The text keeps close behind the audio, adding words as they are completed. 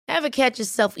Ever catch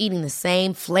yourself eating the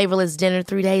same flavorless dinner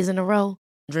 3 days in a row?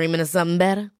 Dreaming of something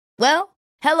better? Well,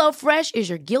 HelloFresh is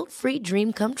your guilt-free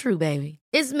dream come true, baby.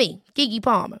 It's me, Keke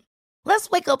Palmer. Let's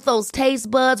wake up those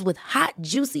taste buds with hot,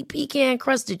 juicy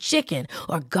pecan-crusted chicken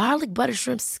or garlic butter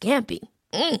shrimp scampi.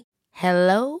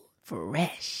 Hello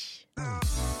Fresh.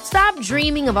 Stop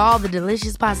dreaming of all the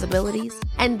delicious possibilities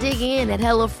and dig in at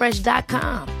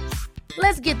HelloFresh.com.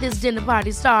 Let's get this dinner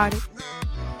party started.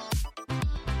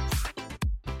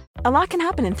 A lot can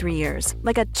happen in 3 years,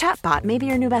 like a chatbot may be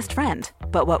your new best friend.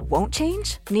 But what won't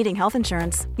change? Needing health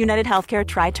insurance. United Healthcare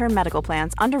Tri-Term Medical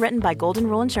Plans, underwritten by Golden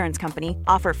Rule Insurance Company,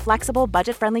 offer flexible,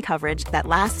 budget-friendly coverage that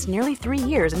lasts nearly 3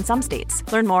 years in some states.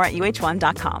 Learn more at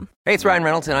uh1.com. Hey, it's Ryan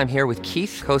Reynolds, and I'm here with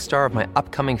Keith, co-star of my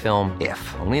upcoming film,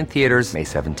 If, only in theaters May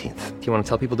 17th. Do you want to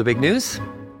tell people the big news?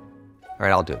 All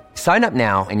right, I'll do it. Sign up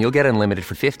now and you'll get unlimited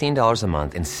for $15 a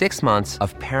month and 6 months of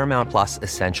Paramount Plus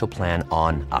Essential Plan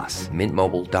on us.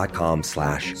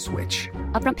 MintMobile.com/switch.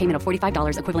 Upfront payment of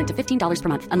 $45 equivalent to $15 per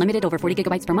month. Unlimited over 40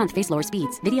 gigabytes per month. Face lower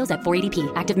speeds. Videos at 480p.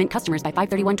 Active Mint customers by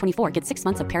 531.24 get 6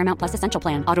 months of Paramount Plus Essential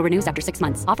Plan. Auto renews after 6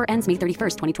 months. Offer ends May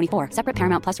 31st, 2024. Separate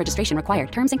Paramount Plus registration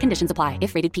required. Terms and conditions apply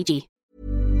if rated PG.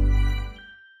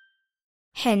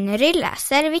 Henry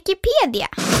läser Wikipedia.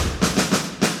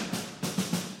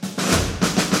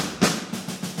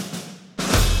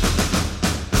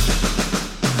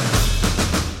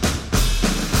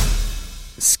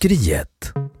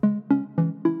 Skriet.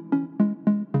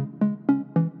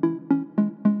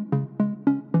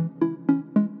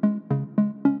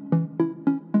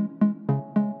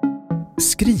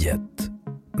 Skriet,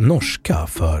 norska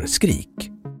för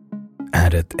skrik,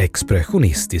 är ett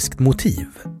expressionistiskt motiv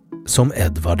som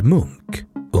Edvard Munch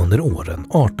under åren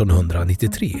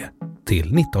 1893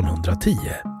 till 1910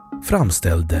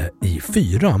 framställde i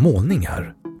 4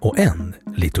 målningar och en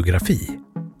litografi.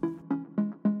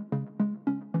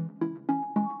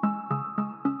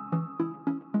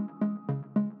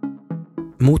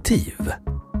 Motiv.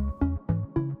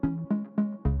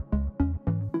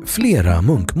 Flera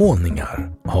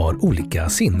munkmålningar har olika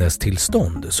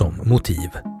sinnestillstånd som motiv.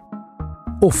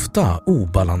 Ofta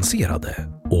obalanserade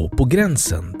och på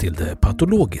gränsen till det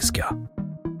patologiska.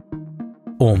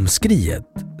 Om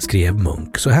skriet skrev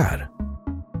Munch så här: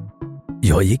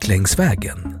 Jag gick längs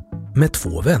vägen med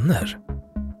 2 vänner.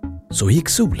 Så gick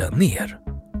solen ner.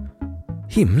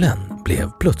 Himlen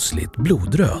blev plötsligt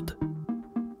blodröd.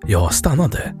 Jag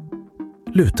stannade,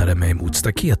 lutade mig mot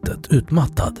staketet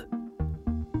utmattad.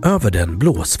 Över den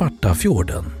blåsvarta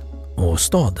fjorden och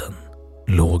staden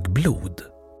låg blod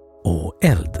och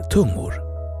eldtungor.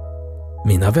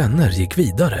 Mina vänner gick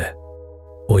vidare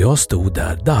och jag stod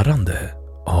där darrande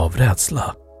av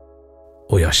rädsla.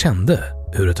 Och jag kände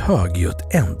hur ett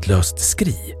högljutt ändlöst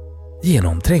skri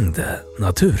genomträngde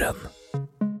naturen.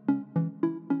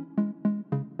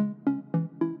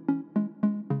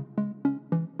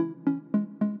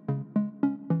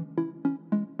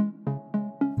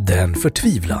 Den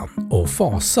förtvivlan och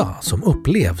fasa som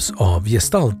upplevs av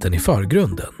gestalten i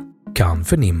förgrunden kan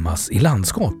förnimmas i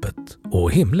landskapet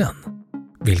och himlen,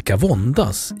 vilka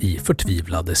våndas i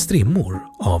förtvivlade strimmor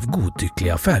av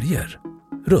godtyckliga färger,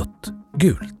 rött,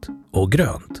 gult och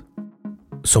grönt.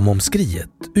 Som om skriet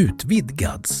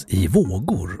utvidgats i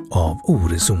vågor av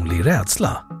oresonlig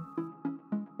rädsla.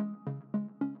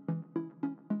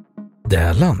 Det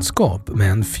är landskap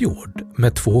med en fjord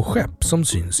med 2 skepp som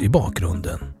syns i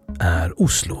bakgrunden är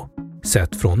Oslo,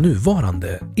 sett från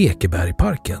nuvarande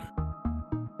Ekebergparken.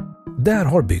 Där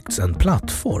har byggts en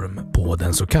plattform på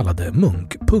den så kallade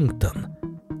Munkpunkten,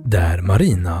 där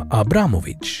Marina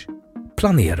Abramovic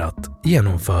planerat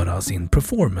genomföra sin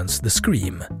performance The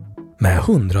Scream med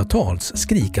hundratals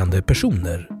skrikande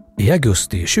personer i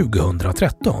augusti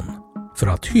 2013 för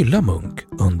att hylla Munch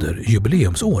under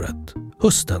jubileumsåret,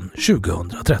 hösten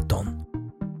 2013.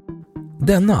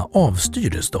 Denna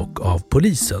avstyrdes dock av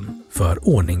polisen för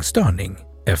ordningsstörning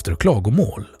efter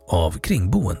klagomål av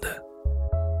kringboende.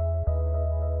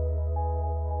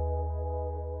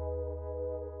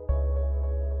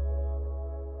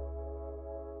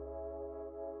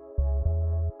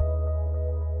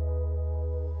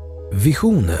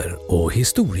 Visioner och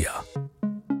historia.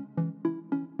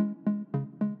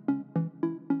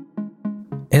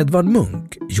 Edvard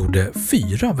Munch gjorde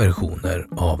 4 versioner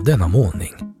av denna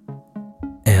målning.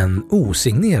 En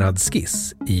osignerad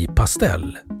skiss i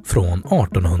pastell från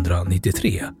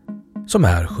 1893 som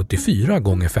är 74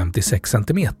 x 56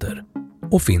 cm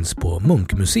och finns på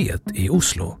Munchmuseet i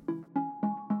Oslo.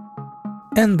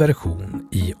 En version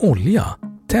i olja,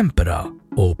 tempera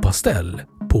och pastell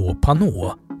på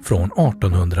panå från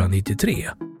 1893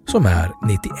 som är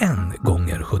 91 x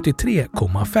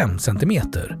 73,5 cm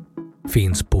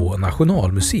finns på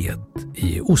Nationalmuseet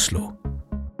i Oslo.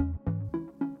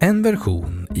 En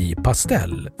version i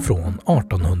pastell från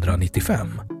 1895,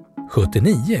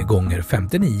 79 x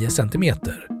 59 cm,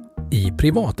 i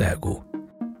privat ägo.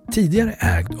 Tidigare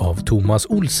ägd av Thomas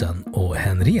Olsen och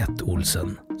Henriette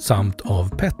Olsen samt av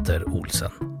Petter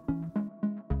Olsen.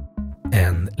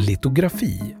 En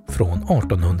litografi från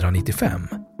 1895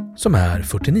 som är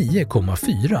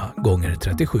 49,4 x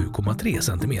 37,3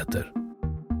 cm.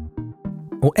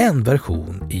 Och en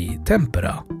version i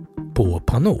tempera på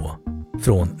panå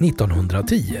från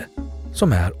 1910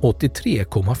 som är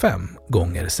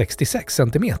 83,5 x 66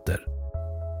 cm.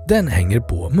 Den hänger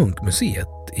på Munkmuseet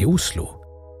i Oslo.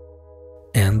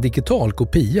 En digital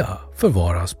kopia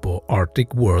förvaras på Arctic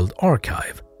World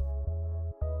Archive.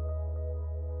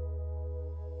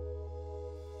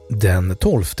 Den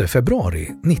 12 februari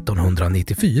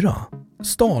 1994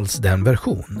 stals den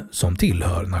version som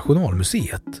tillhör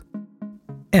Nationalmuseet.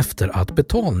 Efter att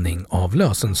betalning av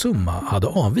lösensumma hade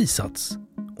avvisats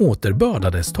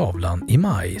återbördades tavlan i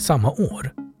maj samma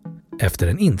år efter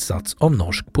en insats av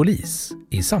norsk polis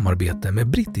i samarbete med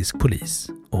brittisk polis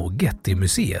och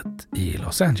Getty-museet i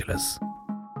Los Angeles.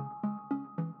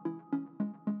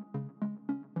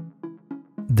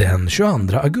 Den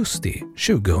 22 augusti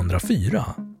 2004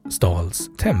 stals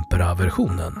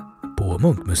tempera-versionen på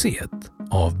Munkmuseet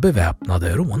av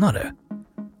beväpnade rånare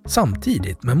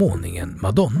samtidigt med målningen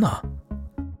Madonna.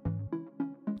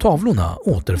 Tavlorna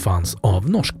återfanns av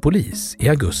norsk polis i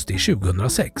augusti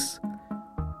 2006.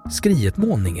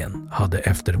 Skrietmålningen hade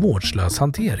efter vårdslös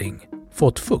hantering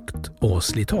fått fukt- och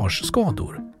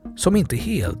slitageskador som inte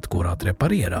helt går att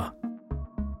reparera.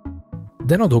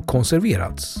 Den har dock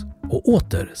konserverats och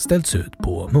åter ställts ut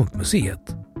på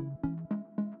Munkmuseet.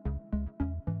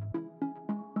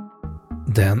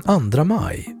 Den 2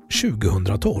 maj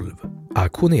 2012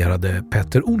 auktionerade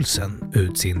Petter Olsen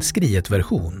ut sin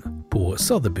skrietversion på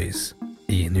Sotheby's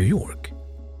i New York.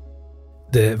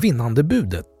 Det vinnande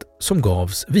budet, som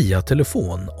gavs via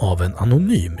telefon av en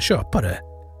anonym köpare,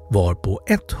 var på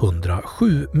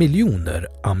 107 miljoner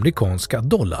amerikanska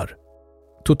dollar.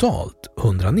 Totalt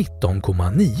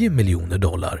 119,9 miljoner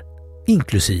dollar,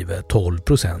 inklusive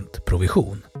 12%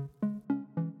 provision.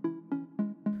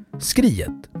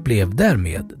 Skriet blev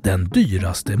därmed den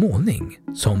dyraste målning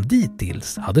som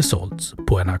dittills hade sålts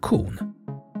på en auktion.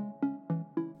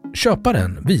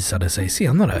 Köparen visade sig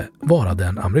senare vara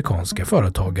den amerikanska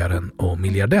företagaren och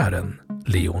miljardären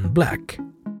Leon Black.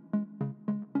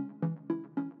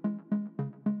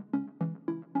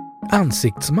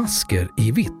 Ansiktsmasker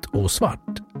i vitt och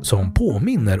svart som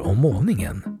påminner om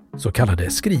målningen, så kallade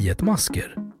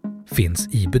skrietmasker,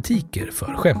 finns i butiker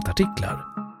för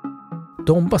skämtartiklar.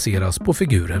 De baseras på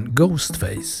figuren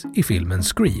Ghostface i filmen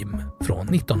Scream från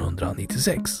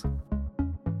 1996.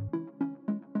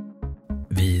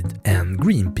 Vid en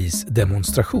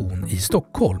Greenpeace-demonstration i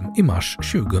Stockholm i mars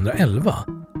 2011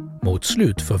 mot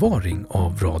slutförvaring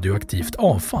av radioaktivt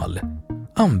avfall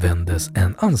användes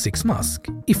en ansiktsmask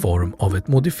i form av ett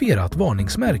modifierat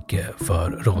varningsmärke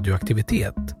för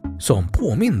radioaktivitet som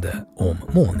påminde om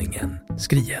målningen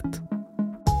Skriet.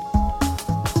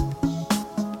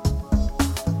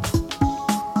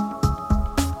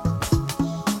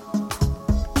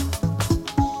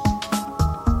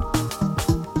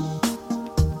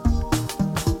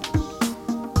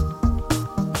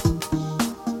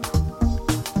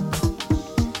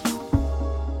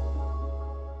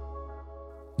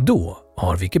 Då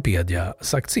har Wikipedia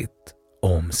sagt sitt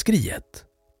om Skriet.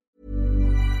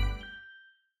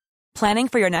 Planning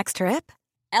for your next trip?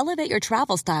 Elevate your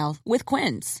travel style with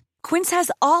Quince. Quince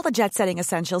has all the jet-setting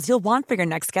essentials you'll want for your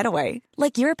next getaway,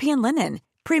 like European linen,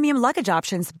 premium luggage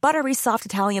options, buttery soft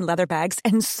Italian leather bags,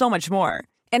 and so much more.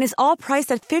 And is all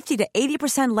priced at 50 to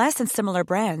 80% less than similar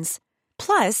brands.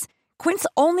 Plus, Quince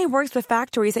only works with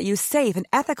factories that use safe and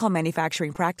ethical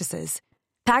manufacturing practices.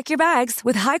 Pack your bags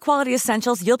with high-quality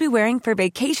essentials you'll be wearing for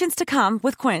vacations to come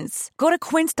with Quince. Go to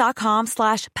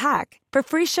quince.com/pack for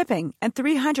free shipping and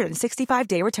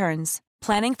 365-day returns.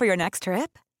 Planning for your next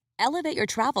trip? Elevate your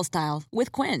travel style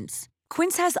with Quince.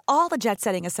 Quince has all the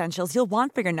jet-setting essentials you'll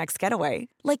want for your next getaway,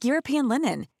 like European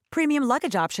linen, premium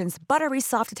luggage options, buttery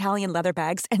soft Italian leather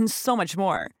bags, and so much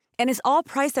more. And is all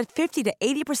priced at 50 to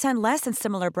 80% less than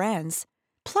similar brands.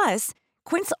 Plus,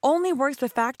 Quince only works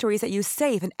with factories that use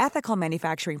safe and ethical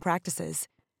manufacturing practices.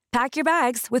 Pack your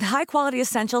bags with high-quality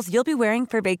essentials you'll be wearing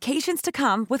for vacations to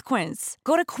come with Quince.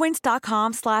 Go to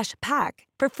quince.com/pack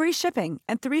for free shipping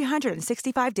and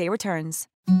 365-day returns.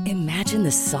 Imagine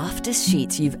the softest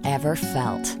sheets you've ever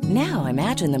felt. Now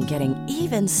imagine them getting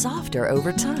even softer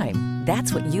over time.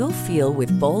 That's what you'll feel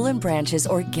with Boll & Branch's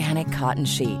organic cotton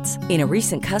sheets. In a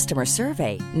recent customer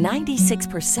survey,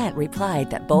 96% replied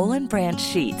that Boll & Branch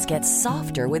sheets get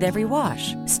softer with every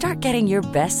wash. Start getting your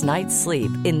best night's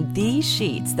sleep in these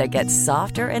sheets that get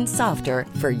softer and softer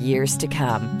for years to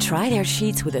come. Try their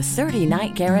sheets with a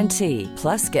 30-night guarantee.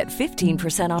 Plus, get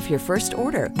 15% off your first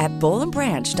order at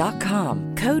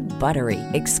bollandbranch.com. Code BUTTERY.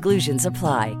 Exclusions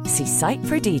apply. See site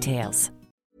for details.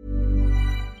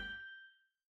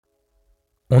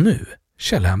 Och nu,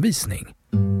 källhänvisning.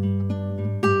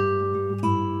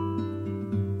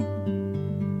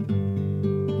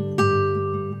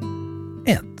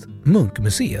 1.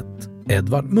 Munkmuseet,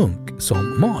 Edvard Munch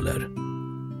som maler.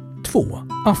 2.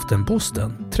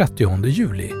 Aftenposten, 30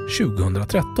 juli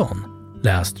 2013.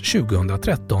 Läst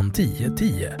 2013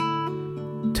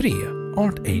 10/10. 3.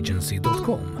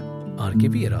 Artagency.com.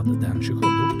 Arkiverad den 27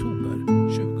 oktober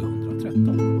 2013.